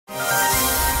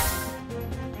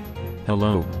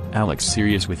Hello, Alex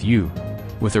Sirius with you.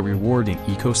 With a rewarding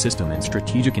ecosystem and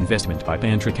strategic investment by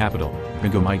Bantra Capital,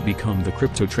 Bgogo might become the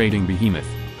crypto trading behemoth.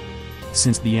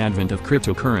 Since the advent of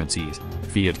cryptocurrencies,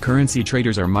 fiat currency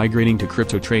traders are migrating to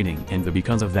crypto trading, and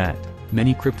because of that,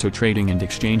 many crypto trading and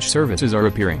exchange services are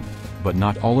appearing. But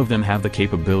not all of them have the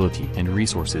capability and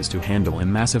resources to handle a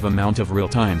massive amount of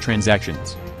real-time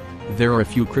transactions. There are a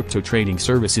few crypto trading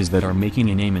services that are making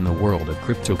a name in the world of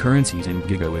cryptocurrencies, and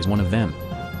Bgogo is one of them.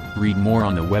 Read more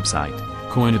on the website,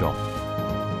 Coinitol.